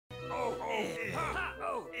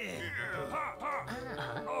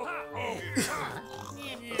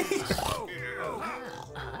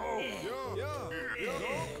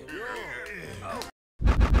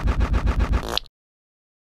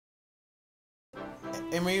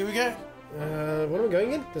And here we go. What am I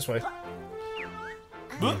going in? This way.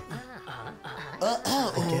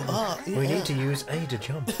 We need to use A to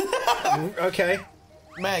jump. Okay.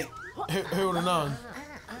 Mate, who would have known?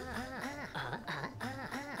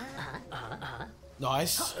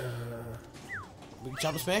 Nice.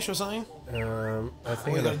 Jump smash or something? I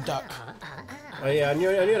think we got a duck. Oh yeah, I knew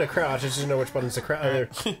how to crouch, I just didn't know which buttons to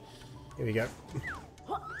crouch. Here we go.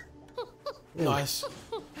 Nice.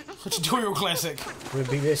 Tutorial classic. Would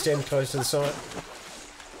be there standing close to the side.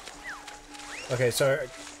 Okay, so...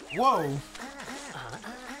 Whoa!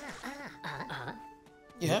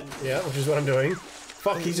 Yeah. Yeah, which is what I'm doing.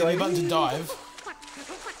 Fuck, he's like... button to dive.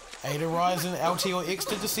 A to rise and LT or X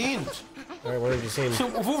to descend. Alright, what did you see?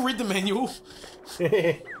 We've all read the manual.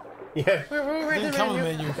 Yeah. It didn't come with the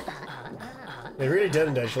manual. They really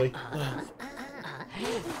didn't, actually. Yeah.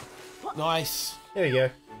 Nice. There we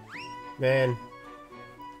go. Man.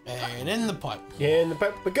 And in the pipe. Yeah, in the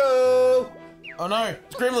pipe we go! Oh no,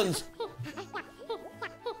 it's gremlins!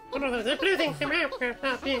 Oh no, the blue thing came out.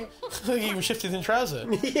 Look, he even shifted in trouser.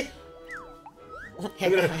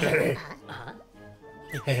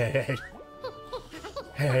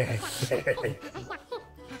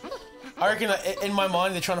 I reckon in my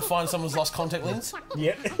mind they're trying to find someone's lost contact lens.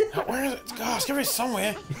 Yeah. Where is it? Oh, it's gotta be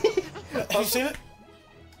somewhere. Have you seen it?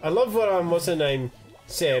 I love what what's her name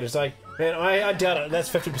said. It's like, man, I doubt it. That's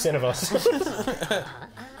 50% of us.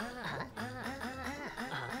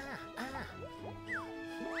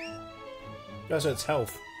 No, so it's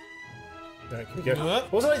health. Alright, can we go?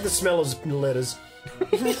 What? Wasn't like the smell of letters.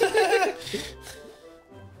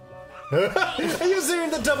 Are you seeing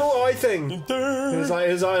the double eye thing? His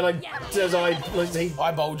eye,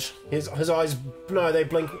 Eye bulge. His eyes, no, they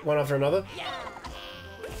blink one after another.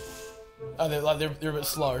 Oh, they're a bit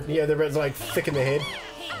slow. Yeah, they're like thick in the head.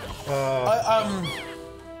 Oh,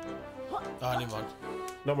 never mind.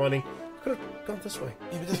 Not minding. Could have gone this way.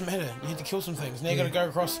 Yeah, but it doesn't matter. You need to kill some things. Now you gotta go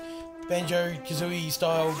across Banjo Kazooie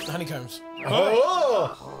style honeycombs.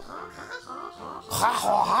 Oh!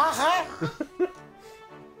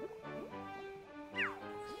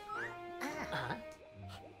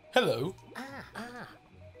 Hello.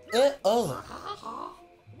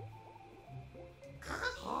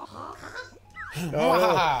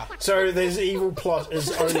 Oh, so this evil plot is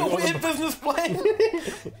only a weird business plan.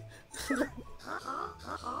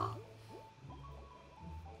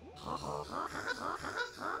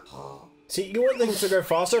 See, you want things to go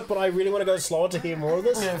faster, but I really want to go slower to hear more of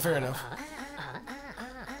this. Yeah, fair enough.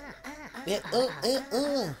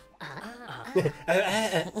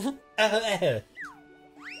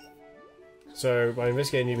 So by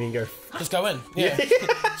investigating, you mean go just go in. Yeah.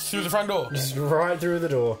 Through the front door. just right through the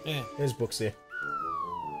door. Yeah. There's books there.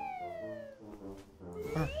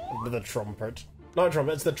 The trumpet. No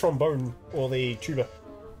trumpet, it's the trombone or the tuba.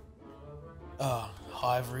 Oh,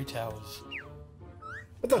 Ivory Towers.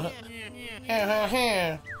 What the?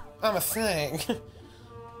 I'm a thing.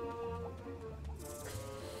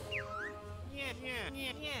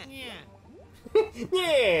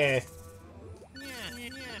 Yeah.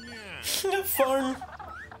 Phone.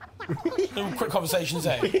 Little quick conversations,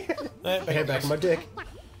 eh? Okay, back in my dick.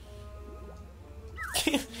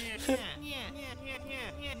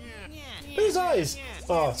 His eyes.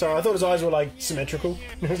 Oh, sorry. I thought his eyes were like symmetrical.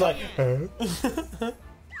 It was like.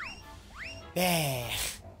 Yeah.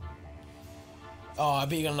 Oh, I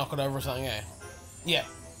bet you're gonna knock it over or something, eh? Yeah.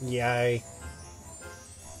 Yay.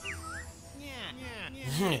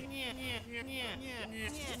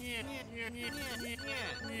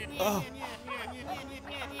 Oh.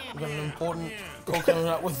 We've got an important call coming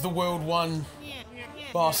up with the World 1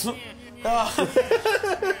 boss.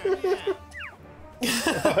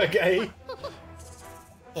 Okay.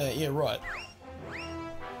 Yeah, right.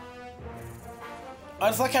 I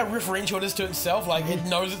just like how referential it is to itself, like it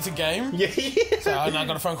knows it's a game. Yeah. So I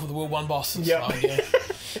got a phone call with the World 1 boss. Yep. So, yeah.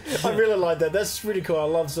 I really like that. That's really cool. I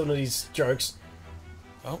love some of these jokes.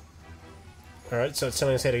 Oh. Alright, so it's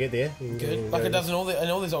telling us how to get there. Good. Like it does in all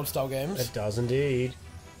these old style games. It does indeed.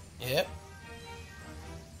 Yep.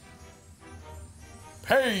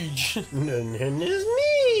 Page! And it's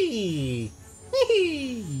me!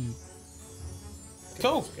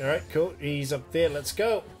 Cool. Alright, cool. He's up there. Let's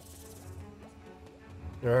go.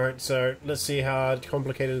 Alright, so let's see how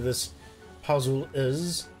complicated this puzzle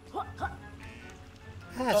is.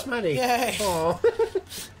 Ah, it's money. Yay! Aw.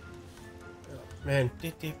 Man.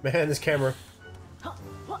 Man, this camera.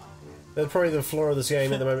 That's probably the flaw of this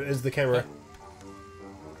game at the moment, is the camera.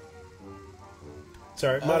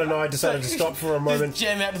 Sorry, Matt and I decided to stop for a moment. Just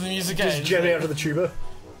jam out to the music. Just jam out to the tuba.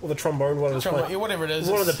 Or the trombone, yeah, whatever it is.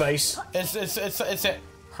 One of the bass. It's that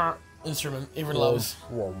instrument everyone loves.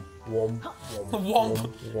 Womp, womp, womp,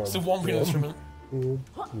 Womp. It's a womping instrument.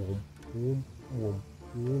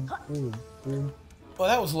 Well,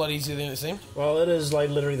 that was a lot easier than it seemed. Well, it is like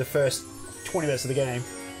literally the first 20 minutes of the game.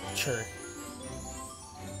 True.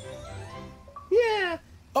 Yeah!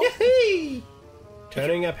 Oh. Yahoo!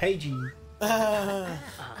 Turning a pagey.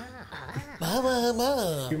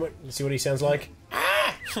 You might see what he sounds like.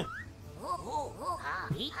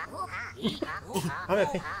 I'm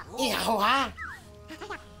happy.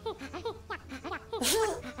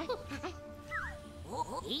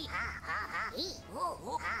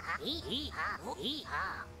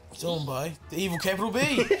 It's owned by the evil capital B.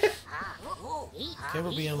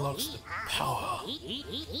 Capital B unlocks the power.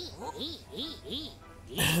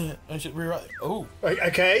 I should rewrite. Oh,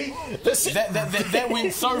 Okay. that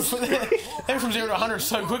went so. That went from 0 to 100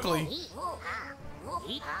 so quickly.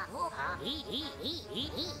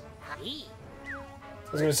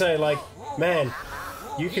 I was gonna say, like, man,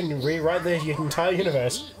 you can rewrite the entire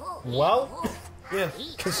universe. Well, Yeah,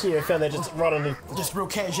 because you found that just right underneath. just real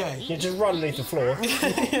cachet. You just right underneath the floor.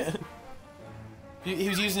 He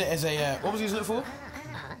was using it as a. What was he using it for?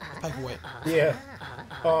 Paperweight. Yeah.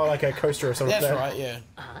 Oh, like a coaster or something. That's right. Yeah.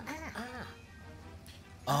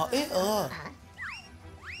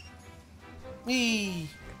 Me.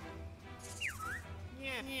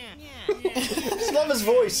 Just love his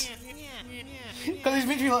voice. Because he's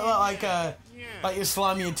meant to be like your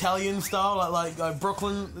slimy Italian style, like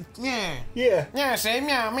Brooklyn. Yeah. Yeah. Yeah, see?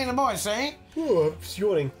 Yeah, me and the boys, see? Oh, I'm just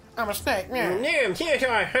yawning. I'm a snake, yeah. Yeah, I'm here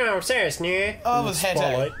to house, yeah. Oh, it was head.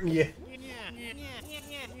 Spotlight. Yeah.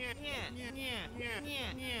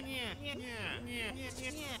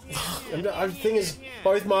 And the thing is,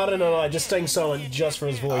 both Martin and I just staying silent just for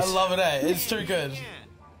his voice. I love it, eh? It's too good.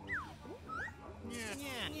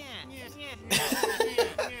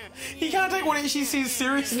 He can't take what she says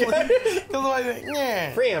seriously.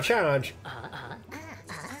 Yeah. Free of charge.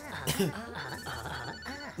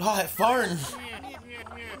 Oh, that phone.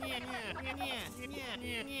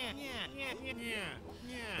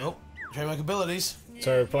 Oh, trademark abilities.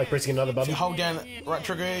 So, like pressing another If button. you hold down right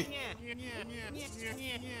trigger.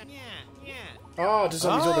 Oh, just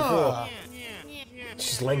like we saw before. It's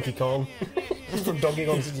just Lanky Kong. From Donkey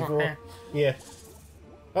Kong 64. Yeah.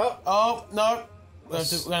 Oh, Oh, no. We're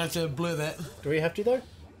gonna have to blur that. do we have to though?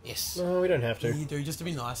 Yes. No, we don't have to. You do, just to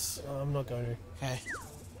be nice. I'm not going to. Okay.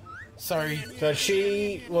 Sorry. So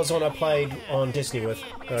she was one I played on Destiny with.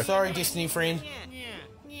 Sorry, Destiny friend.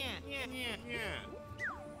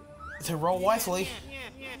 To roll wisely.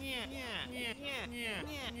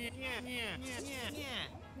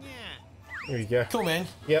 There you go. Cool, man.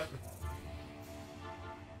 Yep.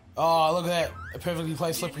 Oh, look at that. A perfectly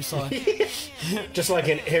placed slippery slide. Just like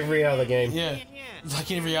in every other game. Yeah. Like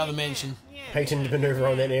in every other mansion. Peyton to maneuver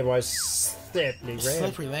on that nearby slippery ramp.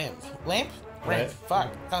 Slippery lamp. Lamp? Ramp. Right.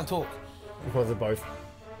 Fuck. Can't talk. Well, they're both.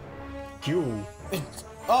 Duel.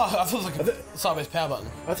 Oh, I thought it was like a sideways power button.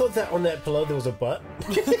 I thought that on that pillow there was a butt.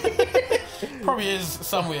 Probably is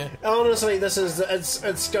somewhere. Honestly, this is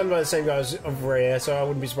it's done by the same guys of Rare, so I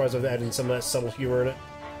wouldn't be surprised if they added some of that subtle humor in it.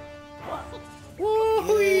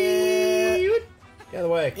 Yeah. Get out of the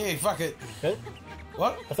way. Yeah, fuck it. Huh?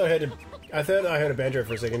 What? I thought I heard a banjo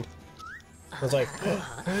for a second. I was like,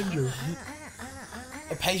 banjo.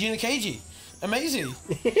 A page in a cagey. Amazing.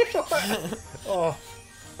 Oh,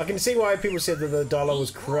 I can see why people said that the dialogue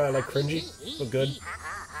was like cringy, but good.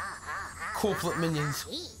 Corporate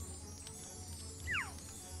minions.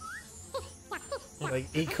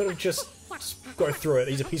 Like he could have just go through it.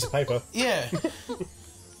 He's a piece of paper. Yeah.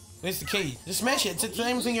 Where's the key? Just smash it. It's the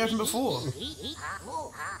same thing you opened before.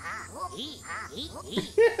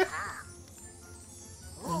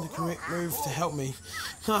 And the correct move to help me.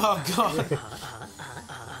 Oh, God.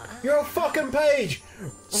 You're a fucking page!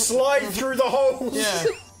 Slide through the holes! Yeah.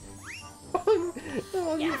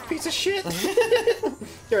 Oh, you piece of shit!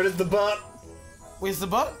 There it is, the butt. Where's the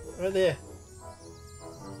butt? Right there.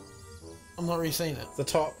 I'm not really seeing it. The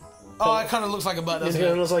top. Oh, it kind of looks like a butt, It's doesn't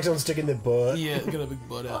gonna it? look like someone's sticking their butt. Yeah, it's got a big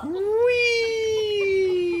butt out.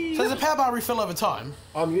 Whee! So does the power bar refill over time?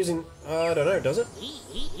 I'm using... I don't know, does it?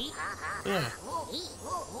 Yeah.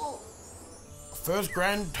 First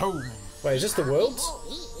Grand Tome. Wait, is this the worlds?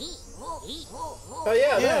 Oh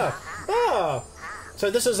yeah, Yeah. Ah! So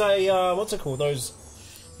this is a, what's it called? Those...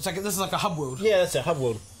 This is like a hub world. Yeah, that's a hub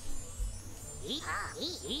world.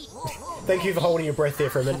 Thank you for holding your breath there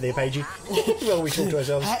for a minute there, Paigey. While we talk to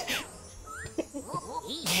ourselves.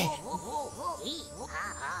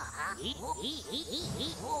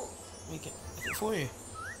 We can make it for you.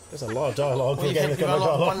 There's a lot of dialogue. Well, you Again, can look at my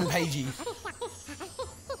develop dialogue. one pagey.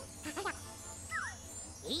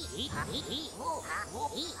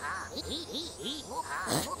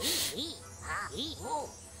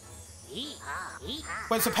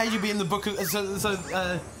 Wait, so Pagey will be in the book,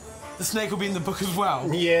 the snake will be in the book as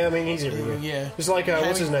well? Yeah, I mean, he's everywhere. Yeah. It's like,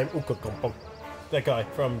 what's his name? Ooka-Laylee. That guy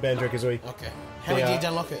from Banjo-Kazooie. Okay. How do you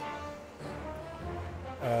unlock it?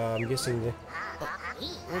 I'm guessing the...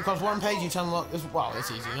 Because one page you to unlock is, well,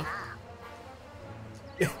 it's easy, no?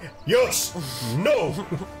 Yes! No!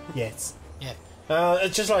 Yes. Yeah.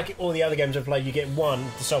 It's just like all the other games I've played, you get one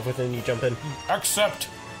to start with and you jump in. Accept!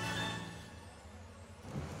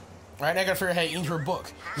 Right, now I gotta figure out how to enter a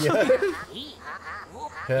book. Yeah.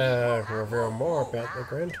 Reveal more about the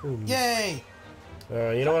Grand Tomb. Yay!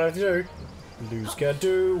 You know what I have to do? Lose can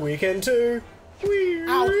do, we can too.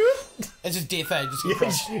 Ow! It's just death, eh? Just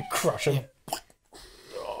Yes, crush him. Yeah.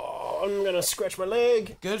 Oh, I'm gonna scratch my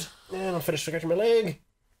leg. Good. And I'm finished scratching my leg.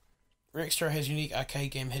 Rextra has unique arcade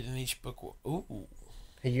game hidden in each book. Ooh.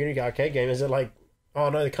 A unique arcade game? Is it like... Oh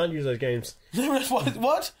no, they can't use those games.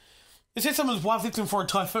 What? It said someone's wife left him for a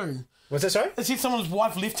typhoon. What's that, sorry? It said someone's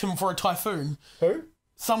wife left him for a typhoon. Who?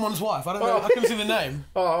 Someone's wife. I don't know. I couldn't see the name.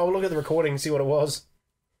 Oh, I'll look at the recording and see what it was.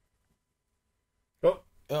 Oh.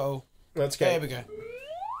 Uh-oh. Let's go. There we go.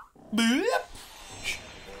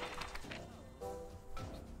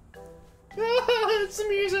 It's the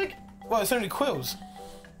music. Well, it's only quills.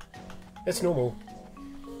 It's normal.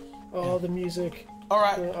 Oh, the music.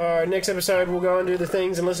 Alright. Alright, next episode we'll go and do the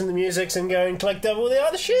things and listen to the music and go and collect double the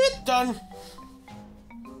other shit. Done.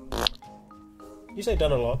 You say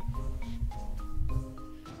done a lot.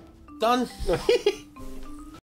 Done.